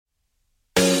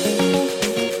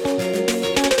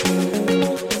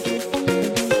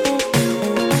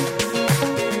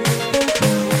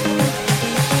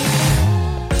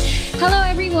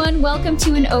and welcome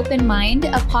to An Open Mind,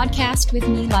 a podcast with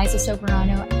me, Liza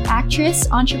Soberano, actress,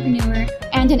 entrepreneur,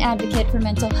 and an advocate for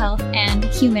mental health and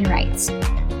human rights.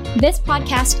 This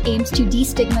podcast aims to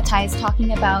destigmatize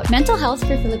talking about mental health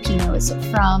for Filipinos,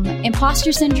 from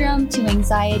imposter syndrome to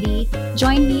anxiety.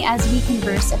 Join me as we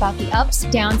converse about the ups,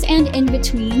 downs, and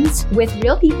in-betweens with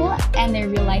real people and their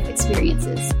real-life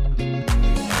experiences.